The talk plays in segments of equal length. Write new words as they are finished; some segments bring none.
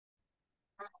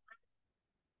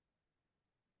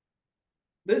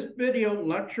This video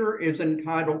lecture is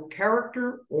entitled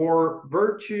Character or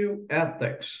Virtue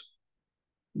Ethics.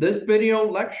 This video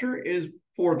lecture is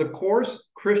for the course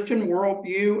Christian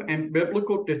Worldview and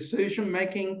Biblical Decision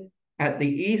Making at the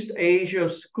East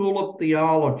Asia School of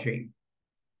Theology.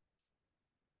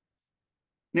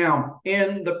 Now,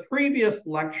 in the previous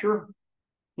lecture,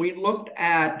 we looked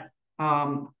at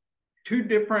two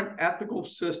different ethical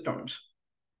systems,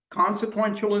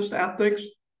 consequentialist ethics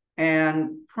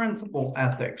and principle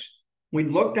ethics. We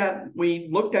looked at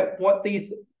what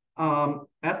these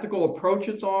ethical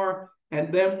approaches are,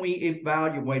 and then we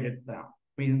evaluated them.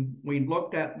 We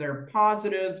looked at their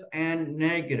positives and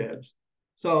negatives.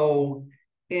 So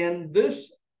in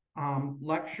this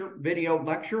video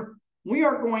lecture, we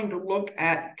are going to look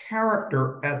at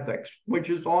character ethics, which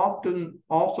is often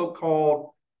also called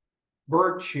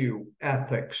virtue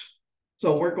ethics.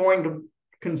 So we're going to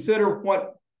consider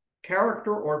what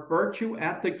character or virtue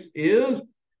ethics is,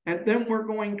 and then we're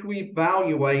going to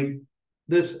evaluate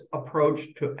this approach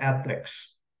to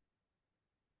ethics.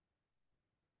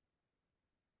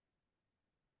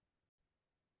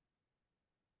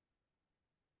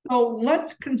 So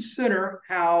let's consider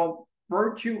how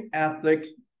virtue ethics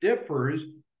differs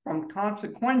from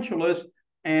consequentialist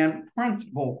and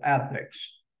principle ethics.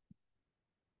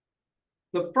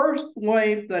 The first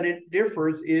way that it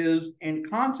differs is in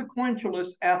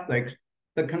consequentialist ethics,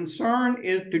 the concern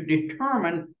is to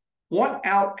determine what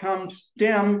outcomes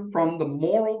stem from the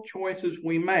moral choices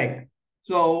we make.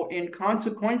 So in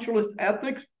consequentialist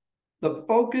ethics, the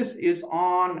focus is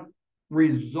on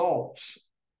results.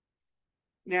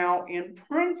 Now, in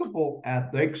principle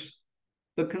ethics,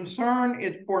 the concern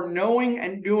is for knowing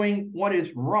and doing what is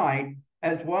right,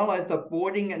 as well as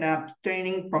avoiding and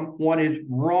abstaining from what is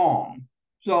wrong.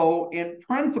 So in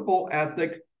principle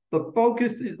ethics, the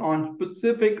focus is on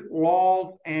specific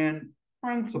laws and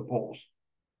principles.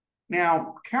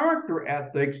 Now, character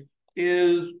ethics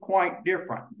is quite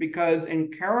different because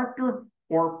in character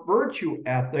or virtue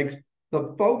ethics,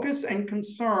 the focus and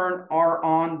concern are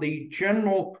on the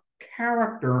general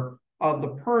character of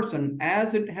the person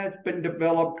as it has been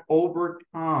developed over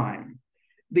time.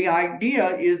 The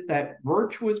idea is that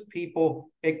virtuous people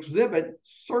exhibit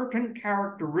certain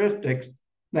characteristics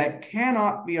that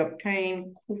cannot be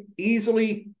obtained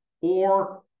easily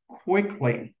or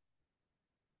quickly.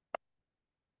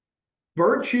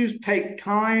 Virtues take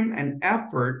time and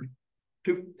effort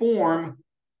to form,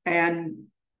 and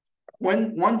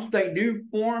once they do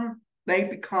form, they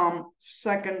become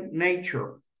second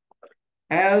nature.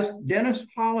 As Dennis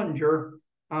Hollinger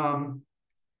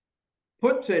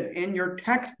puts it in your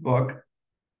textbook,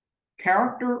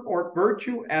 character or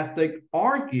virtue ethic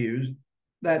argues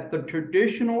that the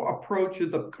traditional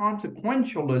approaches of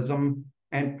consequentialism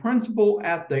and principle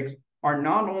ethics are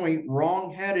not only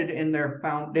wrong-headed in their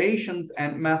foundations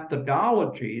and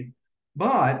methodologies,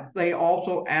 but they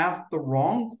also ask the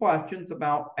wrong questions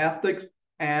about ethics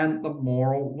and the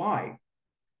moral life.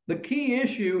 The key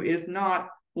issue is not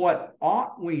what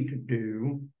ought we to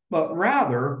do, but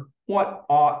rather what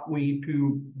ought we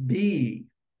to be.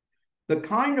 The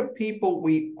kind of people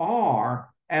we are,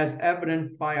 as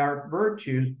evidenced by our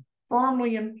virtues,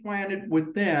 firmly implanted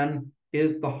within,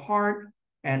 is the heart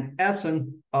and essence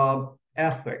of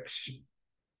ethics.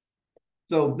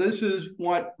 So this is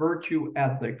what virtue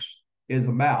ethics is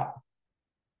about.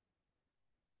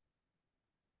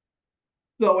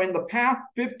 So in the past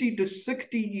 50 to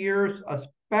 60 years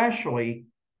especially,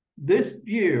 this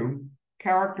view,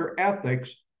 character ethics,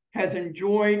 has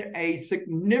enjoyed a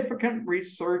significant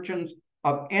resurgence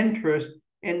of interest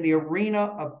in the arena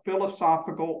of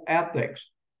philosophical ethics.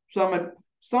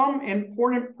 Some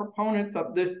important proponents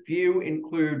of this view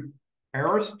include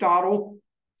Aristotle,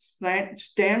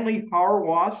 Stanley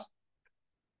Hauerwas,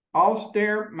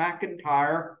 Alistair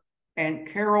MacIntyre, and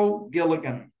Carol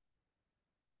Gilligan.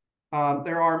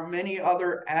 There are many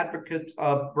other advocates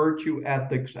of virtue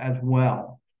ethics as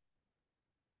well.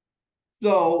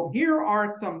 So here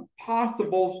are some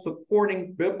possible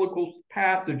supporting biblical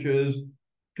passages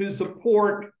to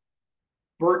support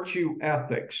virtue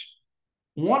ethics.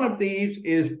 One of these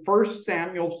is 1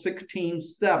 Samuel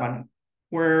 16:7,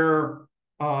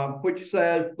 which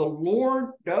says, "The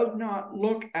Lord does not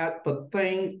look at the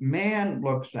things man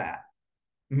looks at.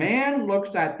 Man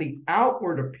looks at the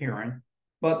outward appearance,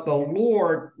 but the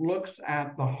Lord looks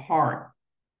at the heart."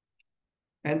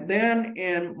 And then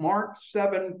in Mark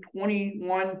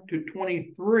 7:21 to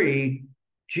 23,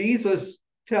 Jesus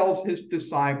tells his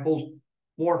disciples,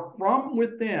 "For from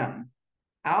within,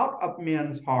 out of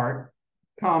men's heart,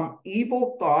 come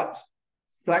evil thoughts,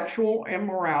 sexual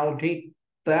immorality,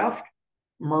 theft,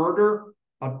 murder,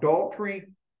 adultery,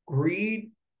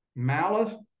 greed,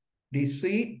 malice,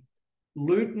 deceit,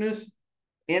 lewdness,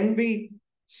 envy,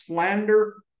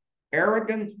 slander,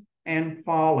 arrogance, and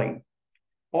folly.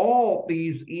 All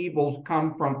these evils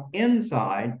come from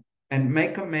inside and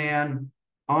make a man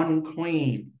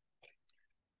unclean.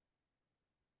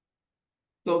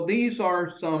 So these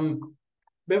are some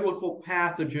biblical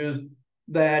passages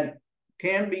that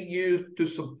can be used to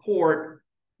support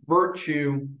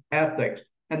virtue ethics.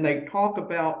 And they talk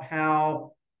about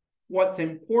how what's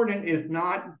important is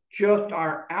not just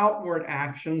our outward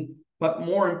actions, but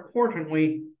more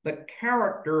importantly, the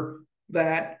character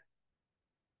that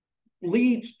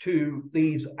leads to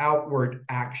these outward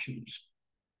actions.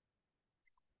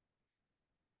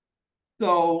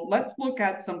 So let's look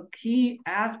at some key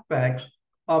aspects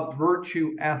of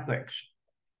virtue ethics.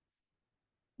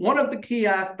 One of the key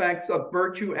aspects of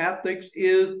virtue ethics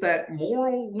is that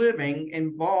moral living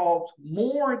involves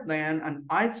more than an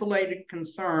isolated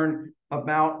concern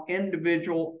about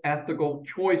individual ethical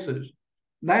choices.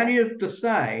 That is to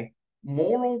say,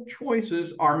 moral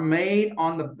choices are made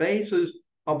on the basis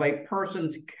of a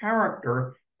person's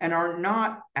character and are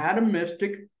not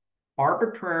atomistic,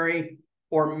 arbitrary,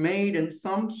 or made in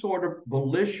some sort of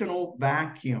volitional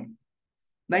vacuum.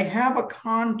 They have a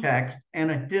context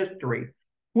and a history,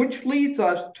 which leads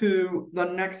us to the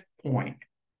next point.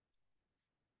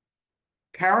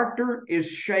 Character is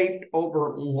shaped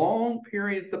over long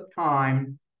periods of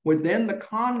time within the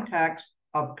context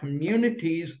of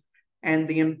communities and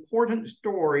the important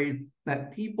stories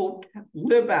that people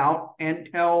live out and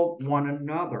tell one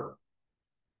another.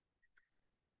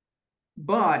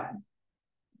 But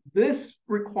this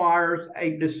requires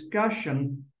a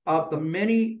discussion of the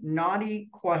many knotty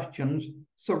questions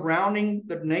surrounding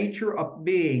the nature of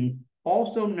being,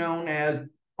 also known as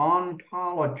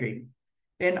ontology.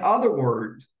 In other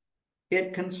words,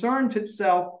 it concerns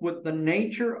itself with the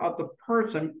nature of the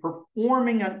person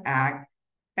performing an act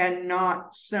and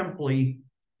not simply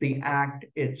the act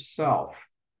itself.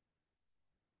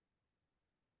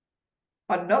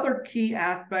 Another key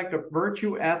aspect of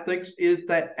virtue ethics is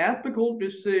that ethical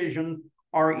decisions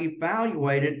are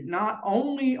evaluated not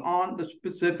only on the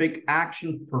specific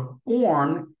actions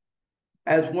performed,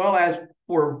 as well as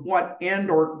for what end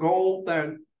or goal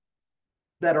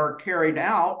that are carried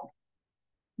out,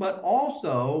 but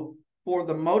also for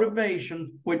the motivations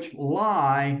which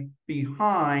lie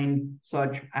behind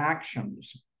such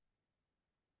actions.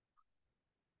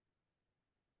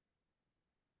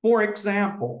 For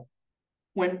example,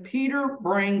 when Peter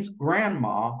brings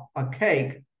grandma a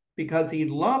cake because he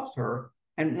loves her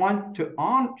and wants to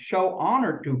show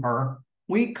honor to her,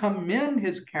 we commend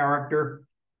his character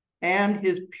and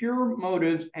his pure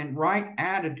motives and right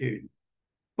attitude.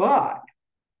 But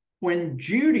when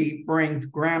Judy brings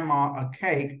grandma a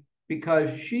cake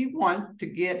because she wants to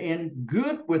get in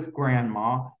good with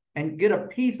grandma and get a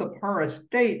piece of her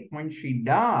estate when she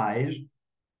dies,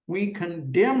 we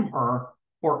condemn her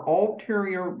for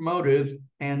ulterior motives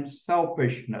and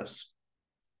selfishness.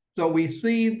 So we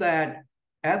see that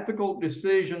ethical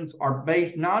decisions are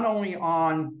based not only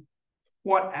on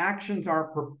what actions are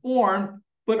performed,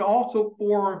 but also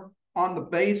on the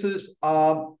basis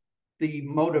of the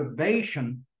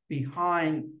motivation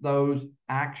behind those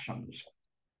actions.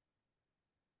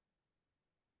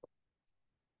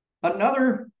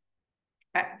 Another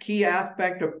key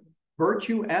aspect of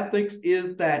virtue ethics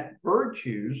is that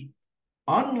virtues,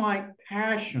 unlike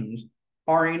passions,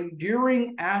 are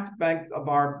enduring aspects of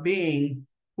our being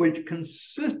which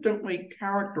consistently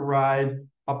characterize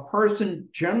a person's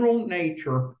general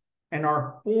nature and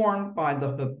are formed by the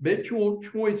habitual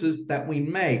choices that we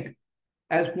make,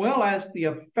 as well as the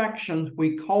affections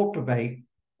we cultivate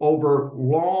over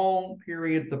long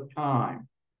periods of time.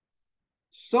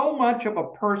 So much of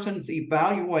a person's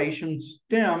evaluation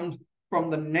stems from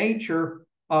the nature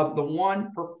of the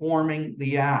one performing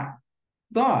the act.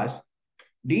 Thus,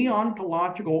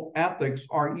 deontological ethics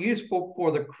are useful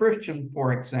for the Christian,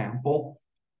 for example,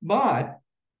 but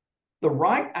the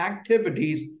right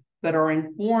activities that are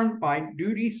informed by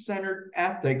duty-centered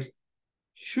ethics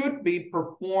should be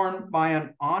performed by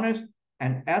an honest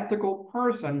and ethical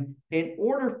person in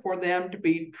order for them to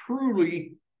be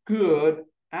truly good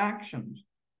actions.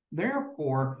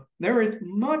 Therefore, there is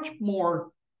much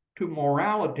more to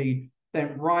morality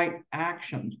than right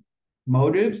actions.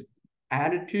 Motives,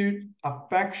 attitudes,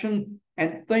 affections,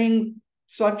 and things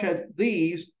such as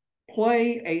these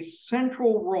play a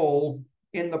central role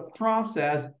in the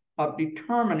process of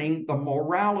determining the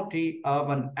morality of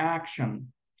an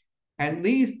action. And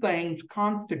these things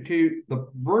constitute the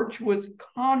virtuous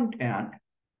content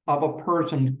of a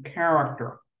person's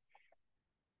character.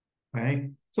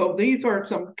 Okay? So these are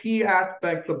some key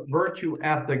aspects of virtue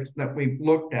ethics that we've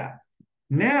looked at.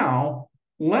 Now,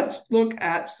 let's look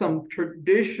at some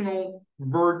traditional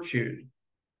virtues.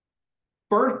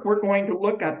 First, we're going to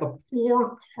look at the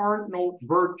 4 cardinal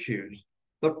virtues,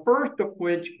 the first of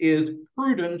which is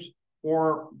prudence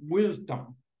or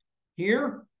wisdom.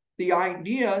 Here, the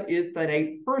idea is that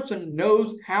a person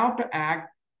knows how to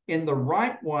act in the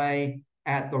right way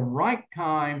at the right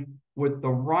time with the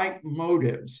right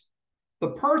motives.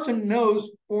 The person knows,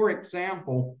 for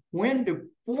example, when to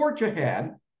forge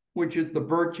ahead, which is the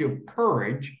virtue of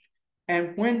courage,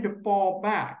 and when to fall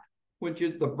back, which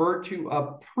is the virtue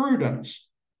of prudence.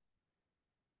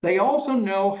 They also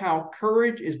know how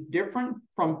courage is different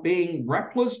from being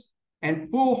reckless and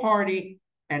foolhardy,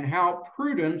 and how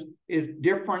prudence is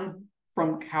different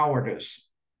from cowardice.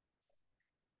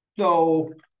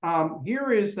 So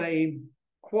here is a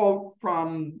quote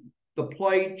from the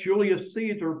play Julius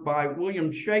Caesar by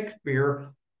William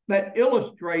Shakespeare that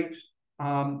illustrates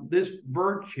this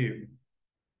virtue.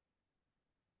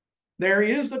 There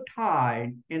is a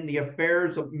tide in the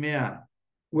affairs of men,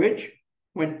 which,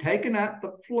 when taken at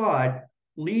the flood,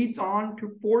 leads on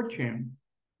to fortune.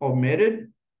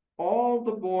 Omitted, all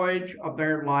the voyage of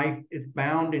their life is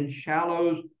bound in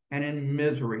shallows and in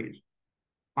miseries.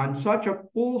 On such a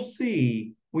full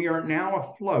sea, we are now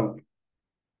afloat,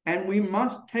 and we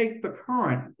must take the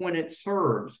current when it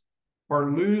serves,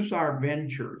 or lose our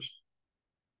ventures.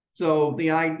 So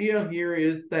the idea here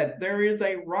is that there is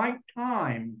a right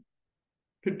time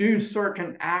to do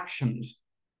certain actions,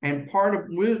 and part of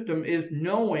wisdom is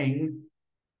knowing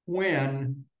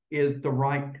when is the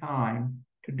right time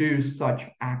to do such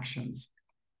actions.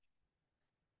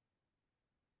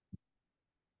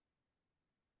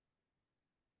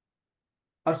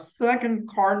 A second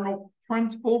cardinal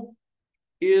principle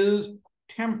is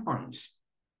temperance.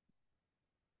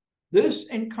 This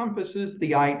encompasses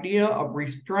the idea of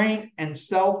restraint and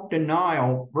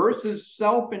self-denial versus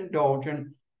self-indulgence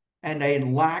and a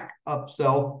lack of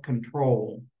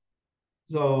self-control.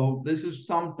 So this is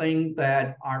something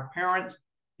that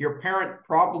your parents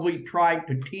probably tried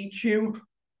to teach you.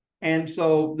 And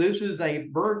so this is a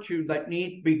virtue that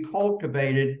needs to be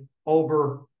cultivated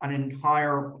over an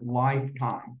entire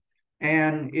lifetime.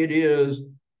 And it is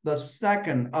the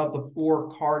second of the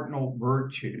 4 cardinal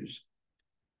virtues.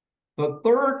 The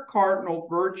third cardinal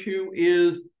virtue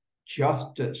is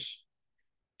justice.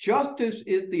 Justice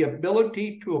is the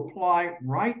ability to apply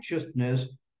righteousness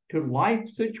to life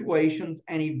situations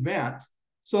and events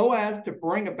so as to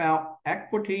bring about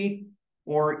equity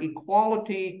or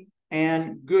equality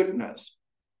and goodness.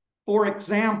 For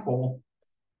example,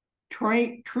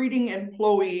 treating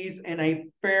employees in a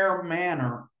fair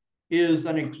manner is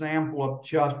an example of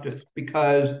justice,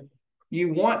 because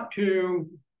you don't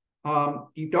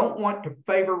want to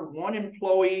favor one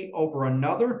employee over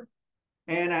another,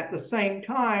 and at the same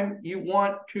time, you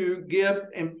want to give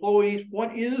employees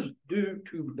what is due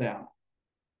to them.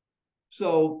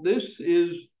 So this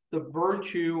is the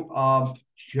virtue of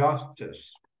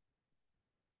justice.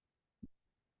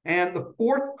 And the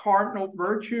 4th cardinal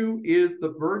virtue is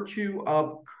the virtue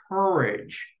of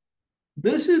courage.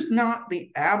 This is not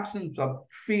the absence of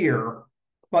fear,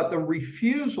 but the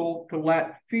refusal to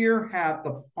let fear have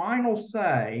the final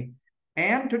say,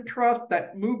 and to trust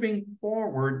that moving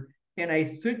forward in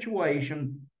a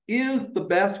situation is the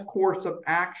best course of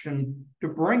action to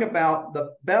bring about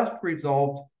the best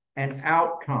results and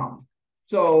outcome.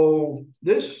 So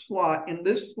in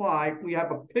this slide, we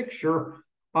have a picture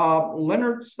of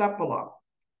Leonard Seppala,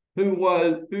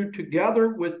 who together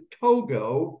with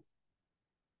Togo,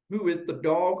 who is the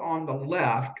dog on the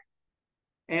left,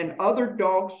 and other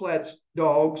dogs.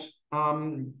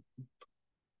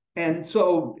 And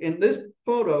so in this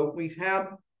photo, we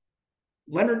have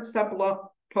Leonard Seppala,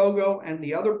 Togo, and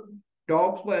the other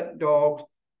dog-sled dogs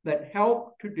that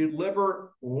help to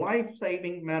deliver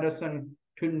life-saving medicine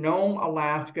to Nome,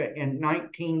 Alaska in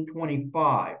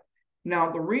 1925.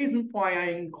 Now, the reason why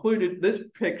I included this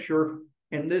picture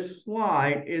in this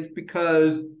slide is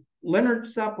because Leonard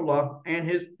Seppala and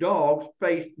his dogs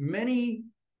faced many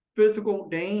physical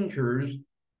dangers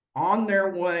on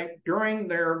their way during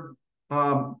their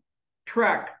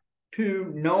trek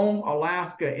to Nome,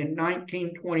 Alaska in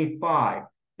 1925.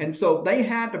 And so they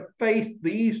had to face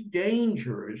these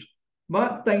dangers,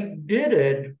 but they did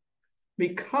it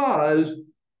because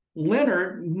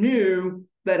Leonard knew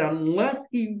that unless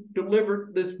he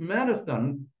delivered this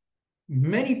medicine,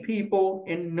 many people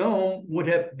in Nome would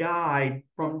have died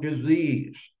from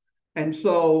disease. And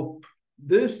so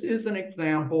this is an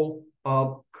example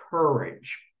of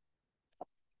courage.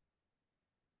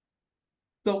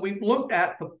 So we've looked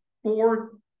at the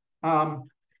four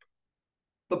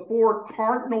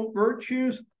cardinal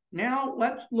virtues. Now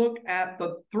let's look at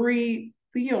the 3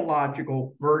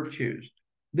 theological virtues.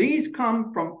 These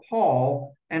come from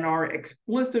Paul and are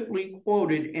explicitly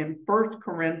quoted in 1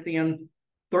 Corinthians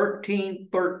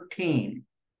 13:13.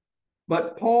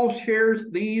 But Paul shares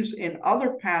these in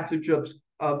other passages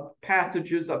of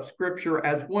Scripture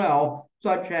as well,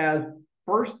 such as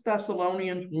 1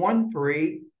 Thessalonians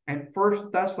 1:3 and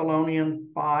 1 Thessalonians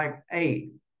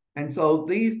 5:8. And so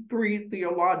these 3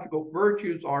 theological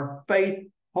virtues are faith,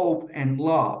 hope, and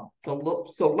love. So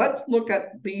let's look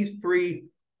at these 3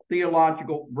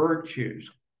 theological virtues.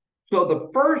 So the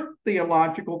first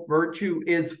theological virtue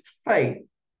is faith.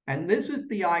 And this is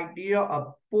the idea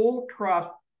of full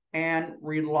trust and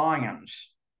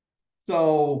reliance.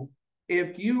 So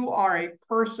if you are a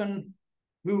person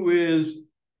who is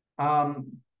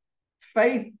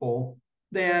faithful,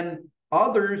 then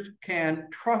others can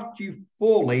trust you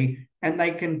fully and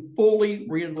they can fully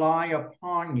rely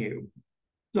upon you.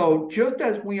 So just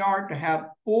as we are to have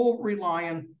full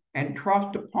reliance and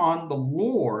trust upon the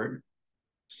Lord,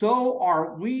 so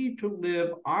are we to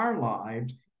live our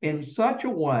lives in such a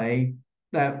way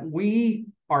that we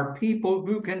are people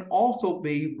who can also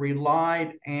be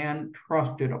relied and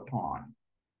trusted upon.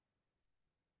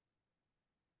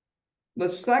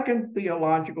 The second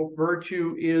theological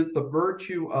virtue is the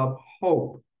virtue of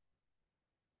hope.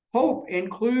 Hope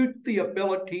includes the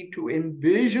ability to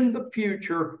envision the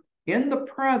future in the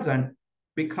present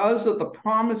because of the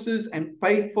promises and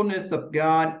faithfulness of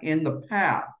God in the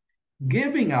past,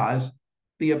 giving us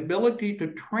the ability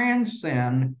to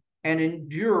transcend and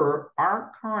endure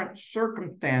our current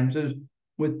circumstances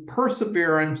with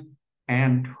perseverance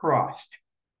and trust.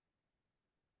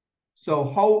 So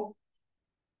hope,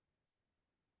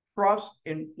 trust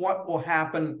in what will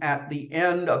happen at the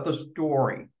end of the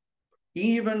story,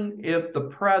 even if the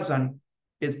present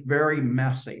is very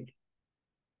messy.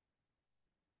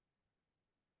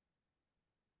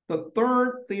 The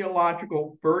third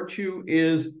theological virtue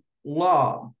is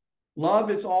love.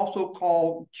 Love is also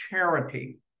called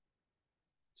charity.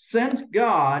 Since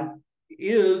God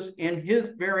is in his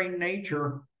very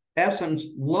nature, essence,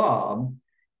 love,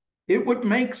 it would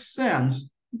make sense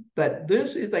that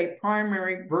this is a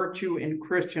primary virtue in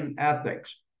Christian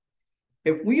ethics.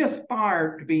 If we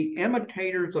aspire to be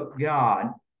imitators of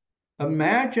God,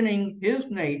 imaging his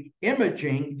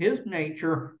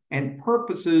nature and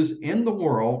purposes in the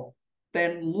world,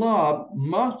 then love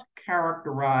must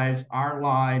characterize our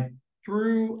lives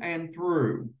through and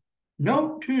through.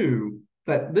 Note, too,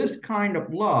 that this kind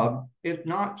of love is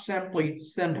not simply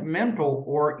sentimental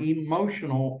or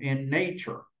emotional in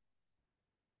nature.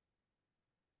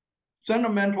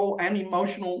 Sentimental and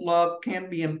emotional love can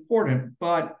be important,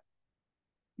 but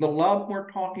the love we're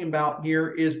talking about here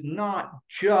is not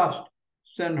just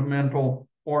sentimental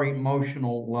or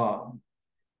emotional love,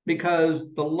 because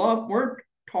the love we're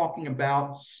talking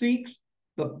about seeks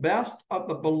the best of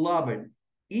the beloved,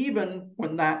 even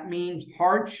when that means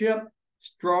hardship,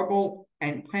 struggle,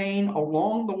 and pain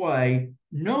along the way,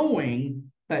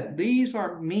 knowing that these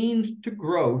are means to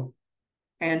growth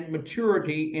and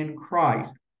maturity in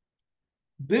Christ.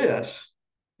 This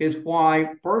is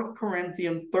why 1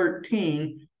 Corinthians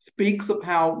 13 speaks of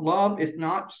how love is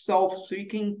not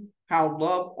self-seeking, how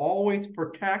love always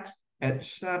protects,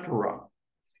 etc.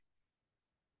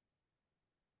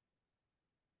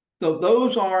 So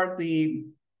those are the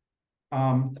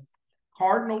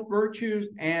cardinal virtues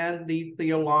and the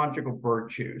theological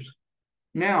virtues.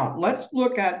 Now, let's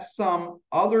look at some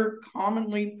other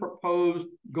commonly proposed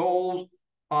goals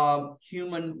of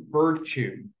human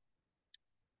virtue.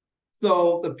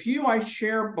 So the few I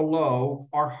share below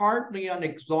are hardly an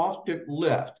exhaustive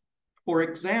list. For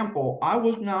example, I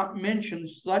will not mention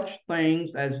such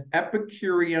things as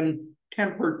Epicurean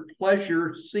tempered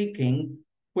pleasure seeking,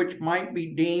 which might be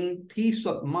deemed peace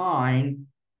of mind,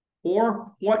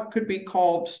 or what could be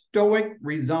called Stoic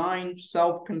resigned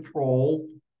self-control,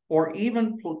 or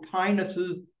even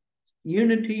Plotinus's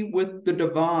unity with the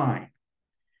divine.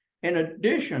 In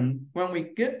addition, when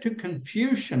we get to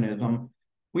Confucianism,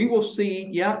 we will see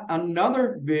yet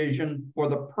another vision for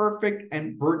the perfect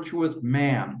and virtuous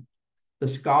man, the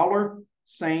scholar,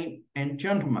 saint, and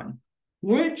gentleman,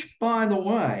 which, by the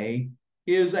way,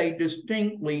 is a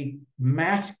distinctly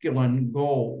masculine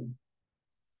goal.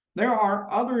 There are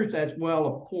others as well,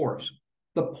 of course.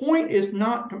 The point is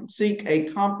not to seek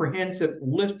a comprehensive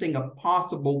listing of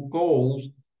possible goals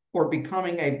for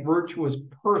becoming a virtuous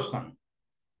person.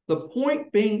 The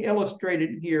point being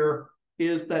illustrated here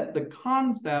is that the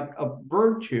concept of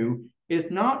virtue is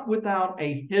not without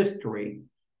a history,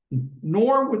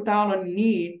 nor without a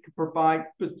need to provide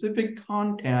specific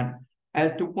content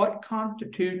as to what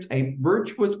constitutes a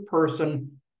virtuous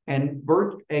person and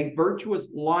a virtuous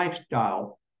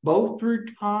lifestyle, both through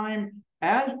time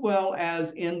as well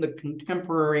as in the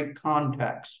contemporary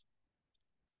context.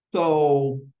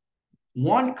 So,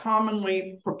 one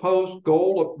commonly proposed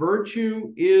goal of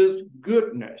virtue is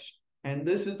goodness, and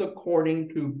this is according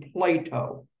to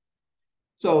Plato.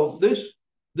 So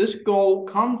this goal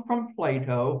comes from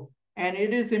Plato, and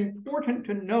it is important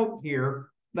to note here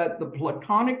that the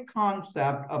Platonic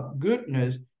concept of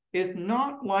goodness is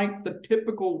not like the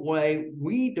typical way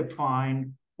we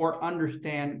define or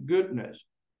understand goodness.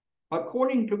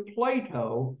 According to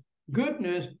Plato,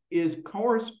 goodness is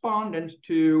correspondence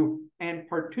to and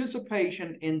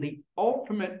participation in the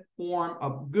ultimate form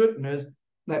of goodness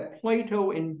that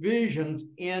Plato envisions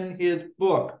in his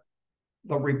book,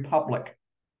 The Republic.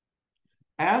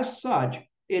 As such,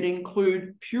 it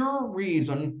includes pure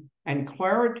reason and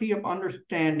clarity of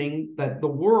understanding that the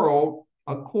world,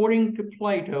 according to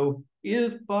Plato,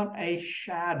 is but a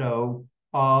shadow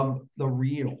of the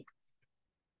real.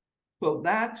 So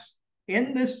that's,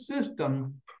 in this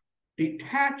system,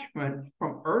 detachment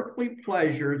from earthly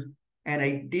pleasures and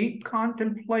a deep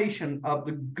contemplation of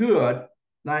the good,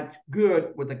 that's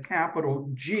good with a capital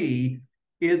G,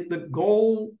 is the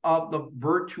goal of the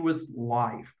virtuous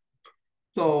life.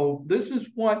 So this is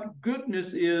what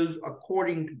goodness is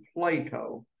according to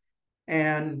Plato.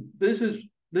 And this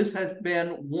has been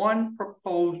one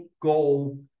proposed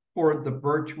goal for the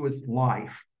virtuous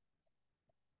life.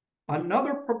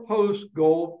 Another proposed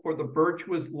goal for the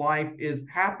virtuous life is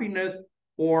happiness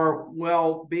or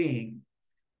well-being.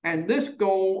 And this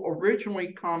goal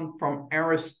originally comes from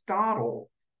Aristotle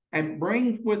and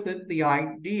brings with it the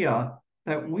idea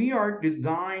that we are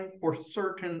designed for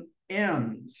certain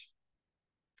ends.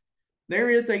 There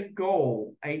is a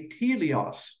goal, a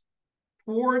teleos,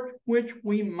 toward which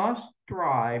we must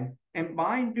strive, and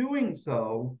by doing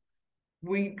so,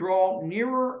 we draw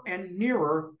nearer and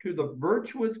nearer to the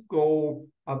virtuous goal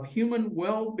of human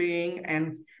well-being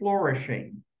and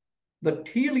flourishing. The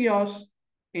teleos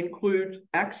includes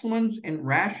excellence in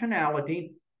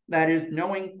rationality, that is,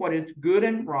 knowing what is good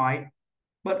and right,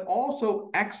 but also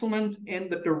excellence in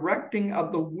the directing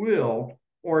of the will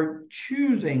or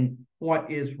choosing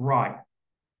what is right.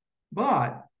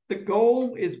 But the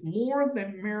goal is more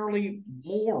than merely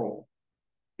moral.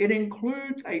 It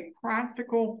includes a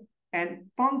practical and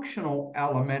functional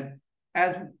element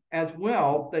as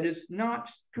well that is not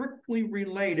strictly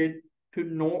related to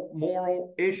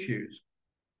moral issues.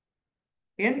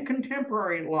 In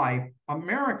contemporary life,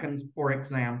 Americans, for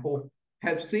example,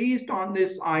 have seized on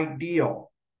this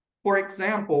ideal. For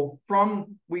example,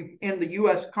 in the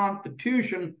U.S.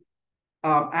 Constitution,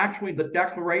 actually the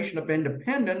Declaration of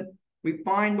Independence, we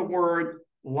find the word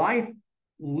life,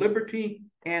 liberty,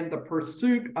 and the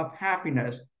pursuit of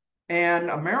happiness. And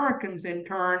Americans, in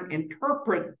turn,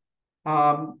 interpret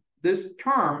this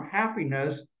term,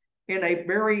 happiness, in a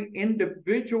very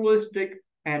individualistic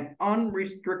and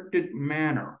unrestricted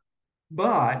manner,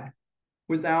 but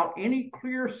without any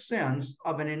clear sense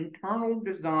of an internal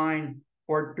design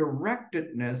or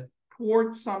directedness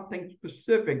towards something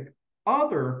specific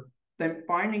other than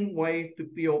finding ways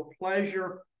to feel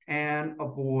pleasure and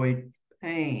avoid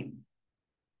pain.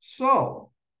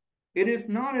 So, it is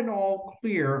not at all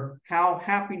clear how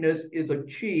happiness is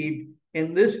achieved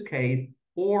in this case,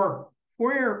 or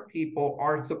where people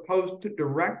are supposed to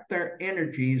direct their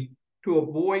energies to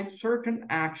avoid certain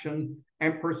actions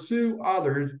and pursue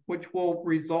others which will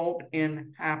result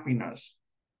in happiness.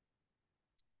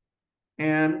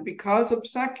 And because of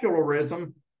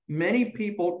secularism, many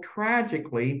people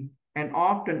tragically and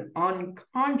often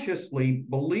unconsciously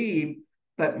believe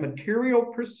that material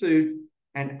pursuits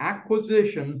and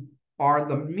acquisitions are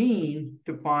the means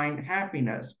to find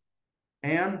happiness.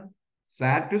 And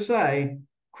sad to say,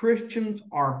 Christians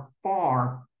are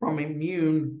far from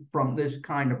immune from this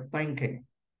kind of thinking.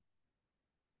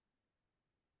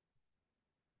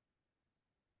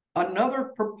 Another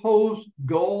proposed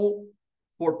goal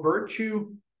for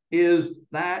virtue is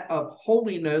that of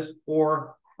holiness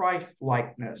or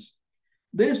Christ-likeness.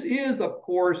 This is, of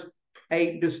course,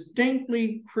 a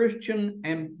distinctly Christian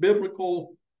and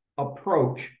biblical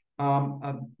approach,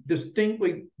 a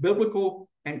distinctly biblical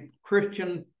and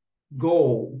Christian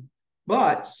goal.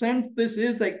 But since this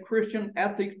is a Christian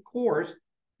ethics course,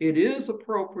 it is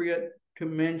appropriate to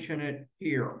mention it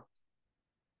here.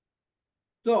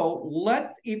 So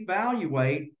let's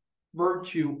evaluate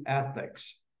virtue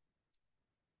ethics.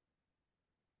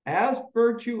 As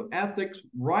virtue ethics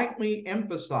rightly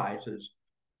emphasizes,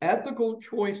 ethical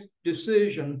choice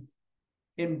decisions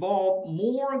involve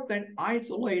more than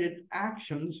isolated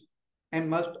actions and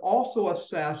must also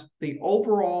assess the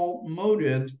overall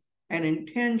motives and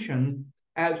intention,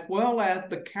 as well as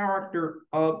the character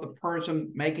of the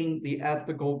person making the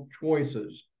ethical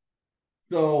choices.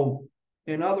 So,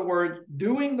 in other words,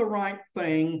 doing the right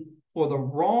thing for the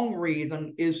wrong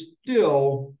reason is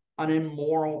still an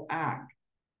immoral act.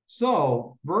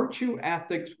 So, virtue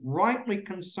ethics rightly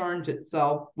concerns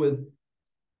itself with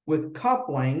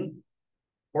coupling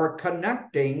or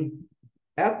connecting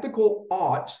ethical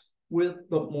oughts with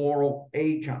the moral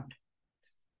agent.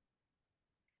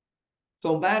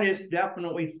 So that is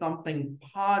definitely something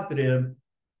positive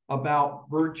about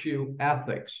virtue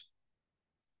ethics.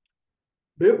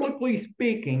 Biblically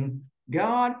speaking,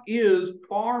 God is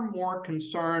far more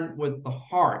concerned with the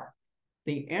heart,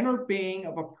 the inner being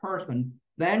of a person,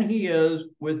 than he is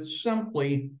with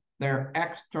simply their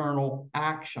external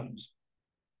actions.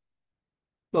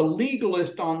 The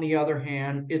legalist, on the other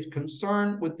hand, is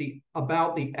concerned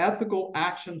about the ethical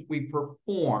actions we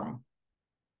perform,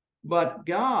 but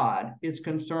God is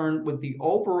concerned with the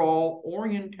overall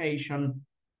orientation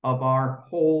of our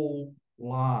whole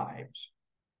lives.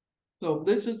 So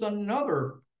this is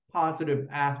another positive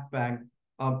aspect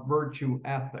of virtue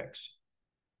ethics.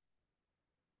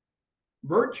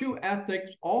 Virtue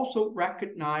ethics also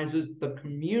recognizes the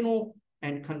communal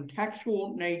and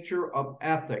contextual nature of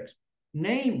ethics,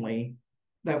 namely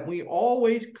that we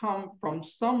always come from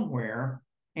somewhere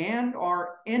and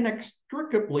are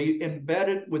inextricably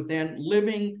embedded within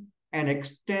living and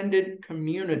extended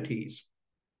communities.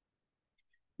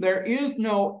 There is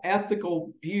no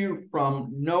ethical view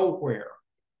from nowhere,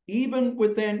 even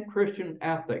within Christian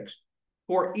ethics,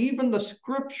 for even the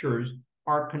scriptures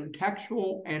are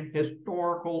contextual and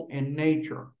historical in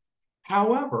nature.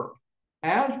 However,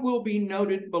 as will be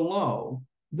noted below,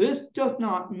 this does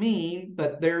not mean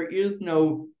that there is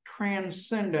no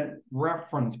transcendent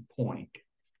reference point.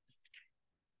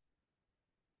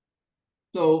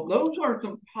 So those are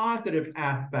some positive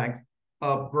aspects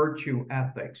of virtue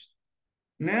ethics.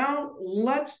 Now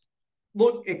let's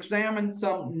examine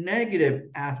some negative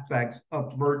aspects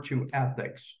of virtue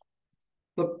ethics.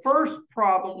 The first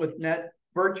problem with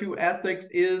virtue ethics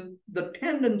is the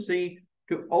tendency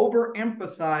to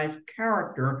overemphasize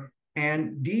character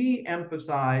and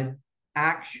de-emphasize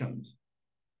actions.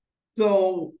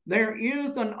 So there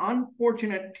is an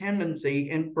unfortunate tendency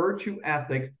in virtue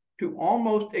ethics to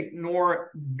almost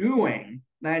ignore doing,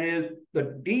 that is,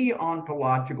 the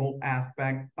deontological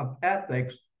aspect of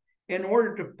ethics, in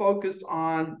order to focus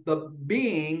on the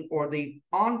being or the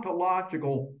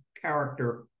ontological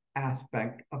character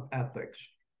aspect of ethics.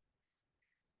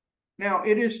 Now,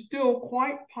 it is still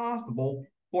quite possible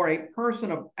for a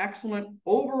person of excellent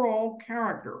overall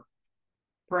character,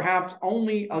 perhaps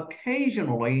only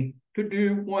occasionally, to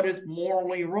do what is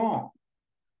morally wrong.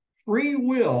 Free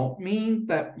will means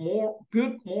that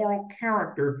good moral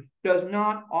character does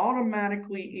not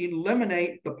automatically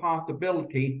eliminate the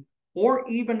possibility or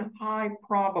even high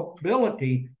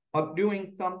probability of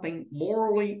doing something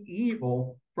morally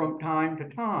evil from time to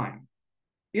time.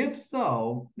 If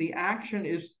so, the action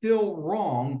is still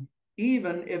wrong,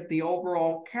 even if the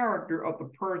overall character of the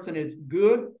person is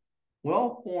good,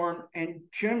 well-formed, and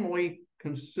generally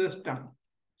consistent.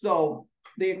 So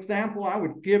the example I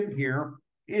would give here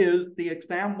is the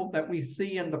example that we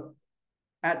see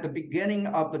at the beginning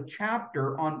of the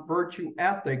chapter on virtue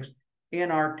ethics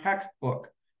in our textbook,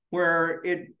 where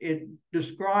it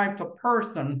describes a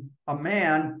person, a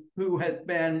man who has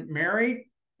been married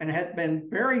and has been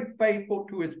very faithful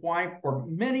to his wife for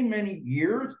many, many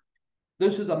years.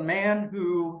 This is a man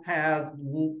who has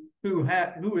a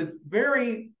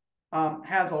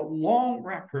long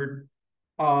record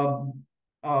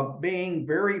of being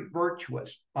very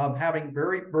virtuous, of having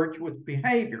very virtuous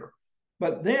behavior.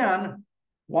 But then,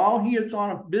 while he is on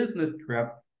a business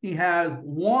trip, he has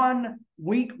one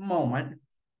weak moment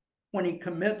when he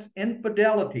commits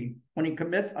infidelity, when he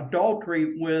commits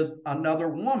adultery with another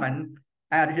woman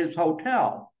at his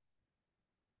hotel.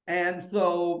 And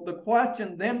so the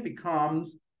question then becomes,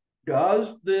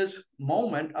 does this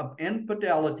moment of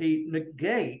infidelity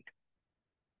negate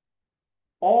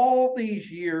all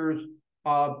these years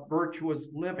of virtuous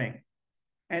living?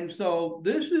 And so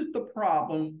this is the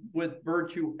problem with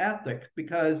virtue ethics,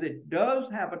 because it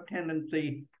does have a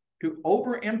tendency to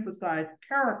overemphasize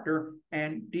character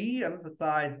and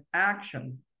de-emphasize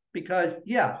action. Because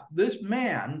yes, this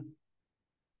man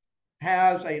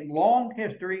has a long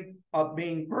history of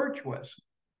being virtuous,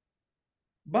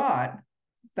 but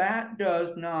that does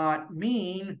not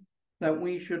mean that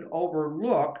we should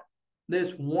overlook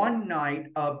this one night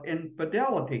of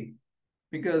infidelity.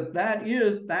 because that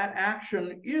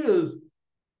action is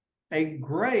a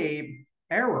grave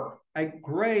error, a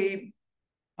grave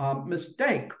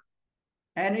mistake,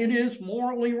 and it is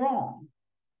morally wrong.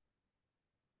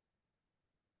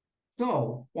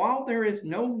 So while there is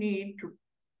no need to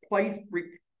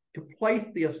place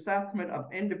the assessment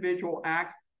of individual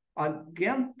acts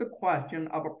against the question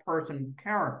of a person's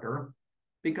character,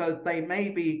 because they may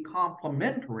be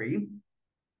complementary,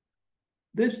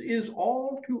 this is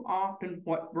all too often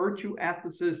what virtue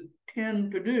ethicists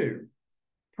tend to do.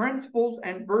 Principles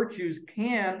and virtues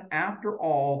can, after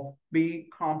all, be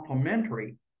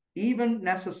complementary, even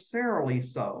necessarily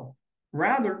so,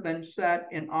 rather than set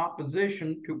in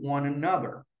opposition to one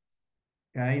another.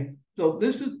 Okay, so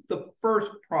this is the first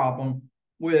problem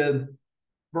with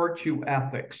virtue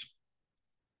ethics.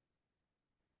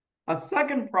 A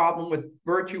second problem with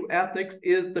virtue ethics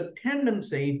is the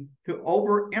tendency to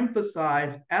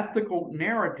overemphasize ethical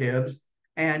narratives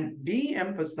and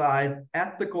de-emphasize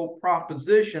ethical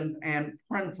propositions and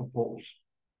principles.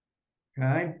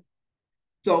 Okay,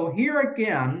 so here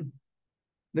again,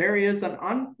 there is an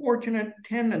unfortunate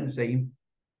tendency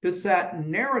to set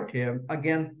narrative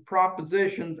against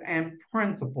propositions and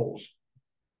principles.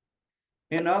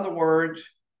 In other words,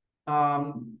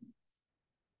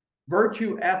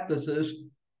 virtue ethicists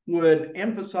would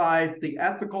emphasize the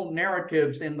ethical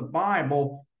narratives in the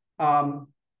Bible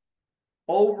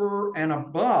over and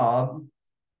above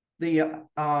the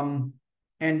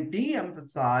and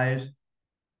de-emphasize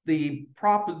the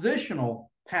propositional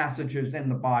passages in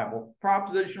the Bible,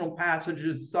 propositional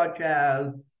passages such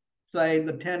as, say,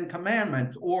 the Ten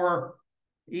Commandments or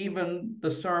even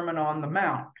the Sermon on the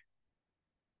Mount.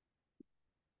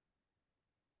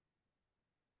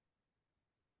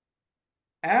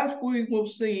 As we will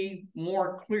see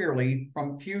more clearly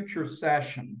from future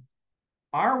sessions,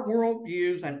 our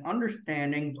worldviews and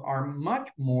understandings are much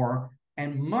more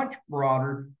and much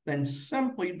broader than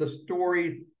simply the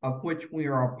stories of which we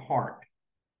are a part.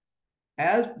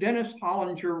 As Dennis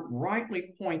Hollinger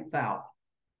rightly points out,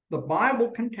 the Bible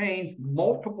contains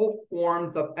multiple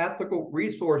forms of ethical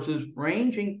resources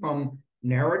ranging from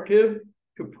narrative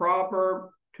to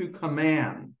proverb to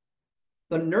command.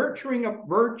 The nurturing of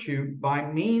virtue by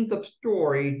means of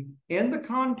story in the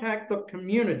context of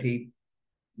community,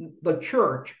 the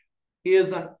church,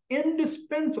 is an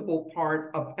indispensable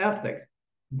part of ethics,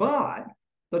 but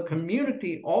the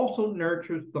community also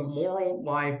nurtures the moral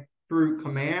life through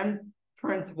command,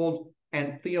 principles,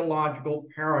 and theological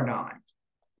paradigms.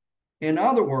 In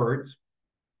other words,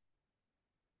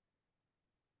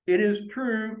 it is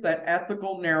true that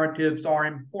ethical narratives are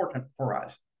important for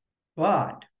us,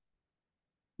 but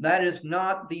that is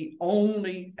not the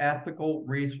only ethical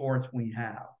resource we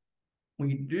have.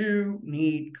 We do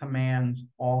need commands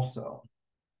also.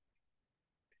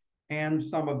 And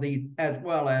some of these, as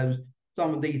well as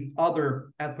some of these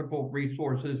other ethical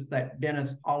resources that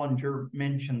Dennis Hollinger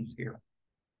mentions here.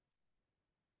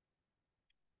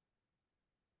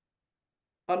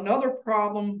 Another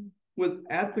problem with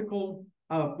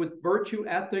virtue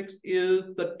ethics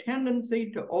is the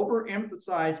tendency to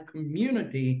overemphasize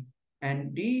community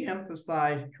and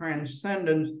de-emphasize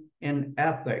transcendence in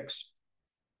ethics.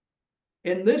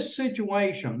 In this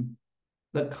situation,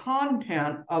 the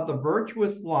content of the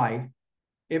virtuous life,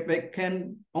 if it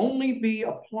can only be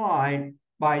applied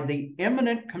by the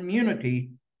immanent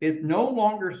community, is no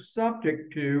longer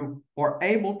subject to or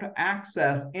able to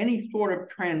access any sort of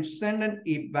transcendent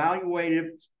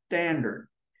evaluative standard.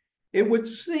 It would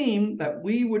seem that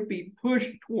we would be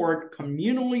pushed toward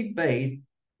communally based,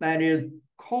 that is,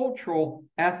 cultural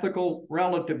ethical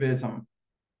relativism,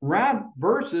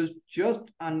 versus just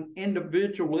an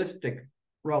individualistic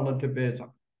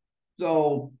relativism.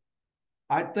 So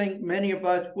I think many of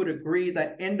us would agree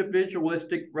that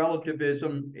individualistic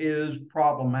relativism is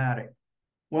problematic.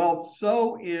 Well,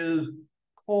 so is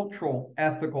cultural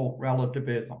ethical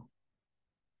relativism.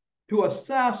 To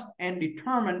assess and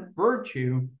determine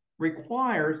virtue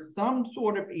requires some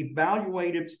sort of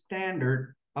evaluative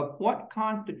standard of what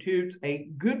constitutes a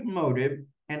good motive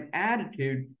and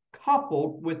attitude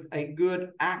coupled with a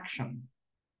good action.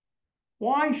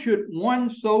 Why should one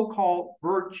so-called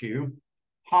virtue,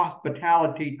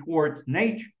 hospitality towards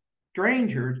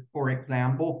strangers, for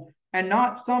example, and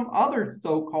not some other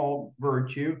so-called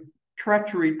virtue,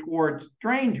 treachery towards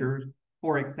strangers,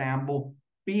 for example,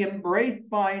 be embraced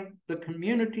by the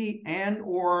community and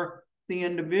or the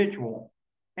individual?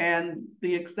 And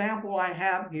the example I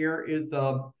have here is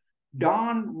of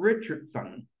Don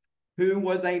Richardson, who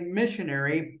was a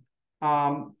missionary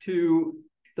to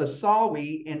the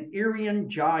Sawi in Irian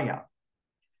Jaya.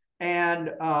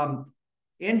 And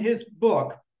in his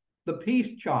book, the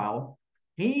peace child,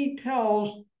 he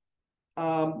tells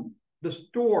the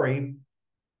story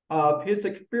of his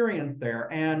experience there.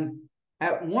 And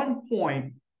at one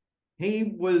point,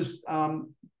 he was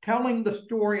telling the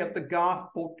story of the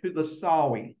gospel to the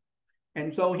Sawi.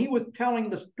 And so he was telling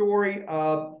the story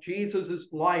of Jesus's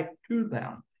life to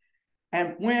them.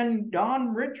 And when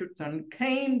Don Richardson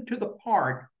came to the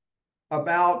part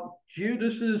about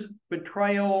Judas's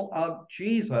betrayal of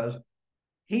Jesus,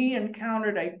 he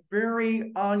encountered a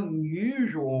very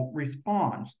unusual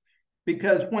response,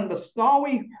 because when the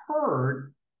Sawi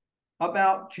heard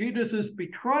about Judas's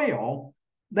betrayal,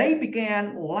 they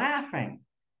began laughing.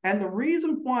 And the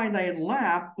reason why they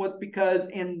laughed was because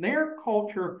in their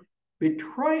culture,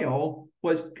 betrayal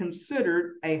was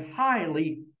considered a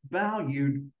highly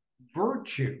valued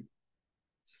virtue.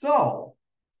 So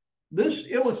this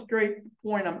illustrates the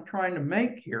point I'm trying to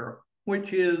make here,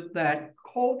 which is that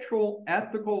cultural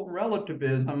ethical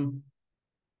relativism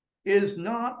is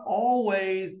not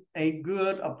always a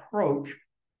good approach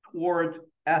towards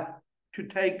to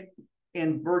take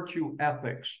in virtue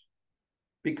ethics,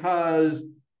 because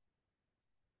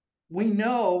we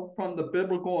know from the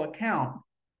biblical account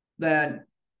that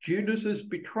Judas's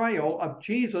betrayal of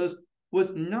Jesus was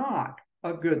not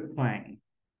a good thing.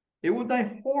 It was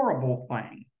a horrible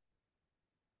thing.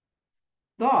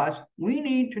 Thus, we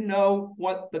need to know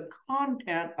what the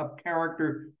content of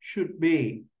character should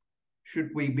be.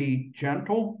 Should we be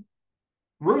gentle,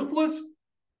 ruthless,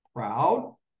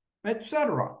 proud,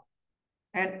 etc.?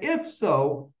 And if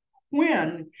so,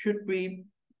 when should we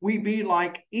be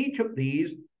like each of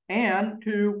these, and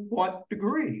to what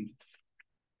degree?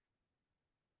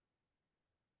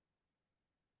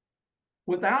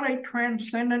 Without a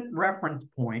transcendent reference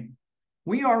point,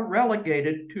 we are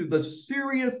relegated to the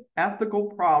serious ethical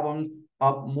problems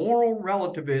of moral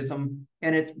relativism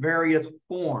in its various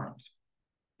forms.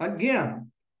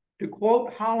 Again, to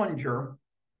quote Hollinger,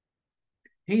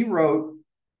 he wrote,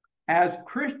 "As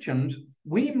Christians,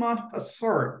 we must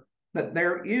assert that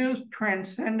there is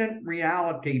transcendent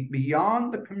reality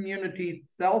beyond the community's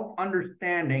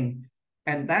self-understanding,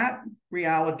 and that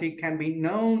reality can be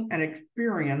known and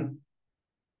experienced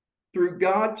through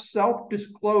God's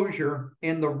self-disclosure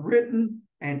in the written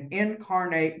and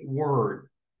incarnate word.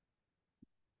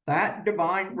 That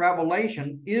divine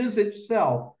revelation is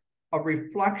itself a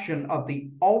reflection of the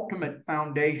ultimate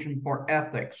foundation for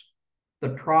ethics,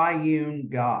 the triune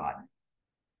God."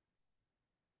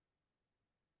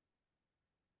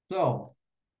 So,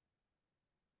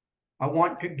 I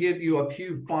want to give you a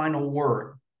few final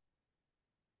words.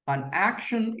 An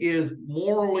action is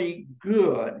morally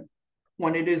good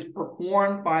when it is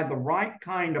performed by the right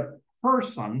kind of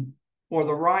person for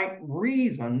the right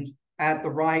reasons at the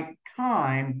right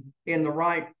time, in the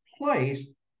right place,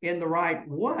 in the right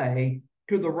way,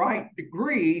 to the right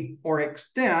degree or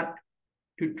extent,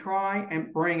 to try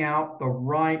and bring out the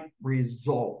right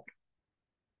result.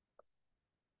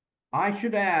 I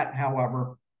should add,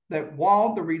 however, that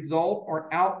while the result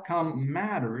or outcome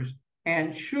matters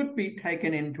and should be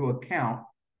taken into account,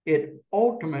 it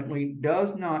ultimately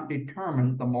does not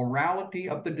determine the morality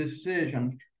of the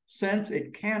decision, since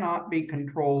it cannot be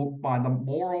controlled by the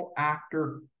moral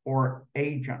actor or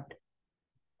agent.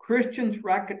 Christians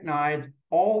recognize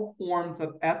all forms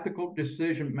of ethical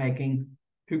decision-making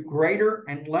to greater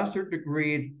and lesser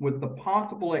degrees, with the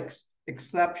possible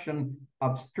exception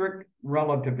of strict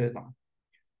relativism.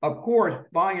 Of course,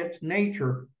 by its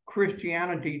nature,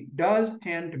 Christianity does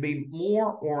tend to be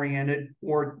more oriented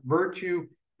toward virtue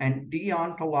and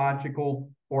deontological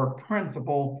or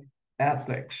principle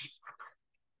ethics.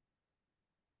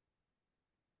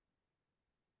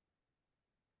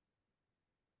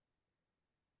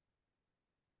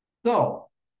 So,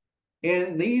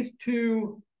 in these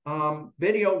two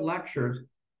video lectures,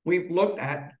 we've looked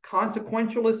at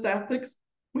consequentialist ethics,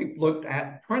 we've looked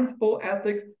at principle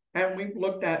ethics, and we've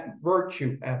looked at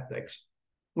virtue ethics.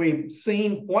 We've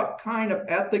seen what kind of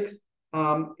ethics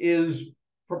is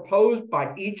proposed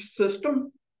by each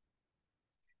system,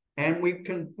 and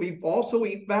we've also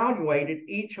evaluated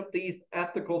each of these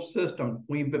ethical systems.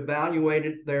 We've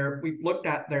looked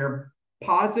at their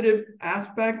positive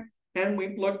aspects, and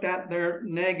we've looked at their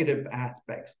negative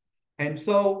aspects. And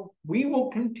so we will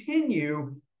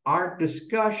continue our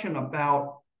discussion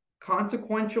about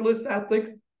consequentialist ethics,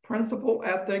 principle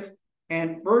ethics,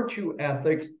 and virtue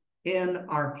ethics in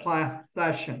our class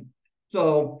session.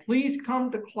 So please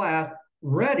come to class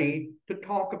ready to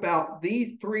talk about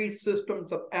these three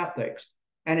systems of ethics.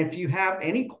 And if you have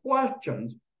any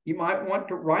questions, you might want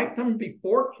to write them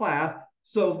before class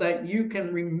so that you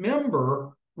can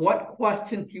remember what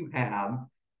questions you have.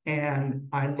 and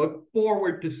I look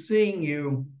forward to seeing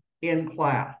you in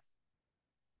class.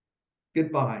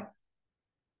 Goodbye.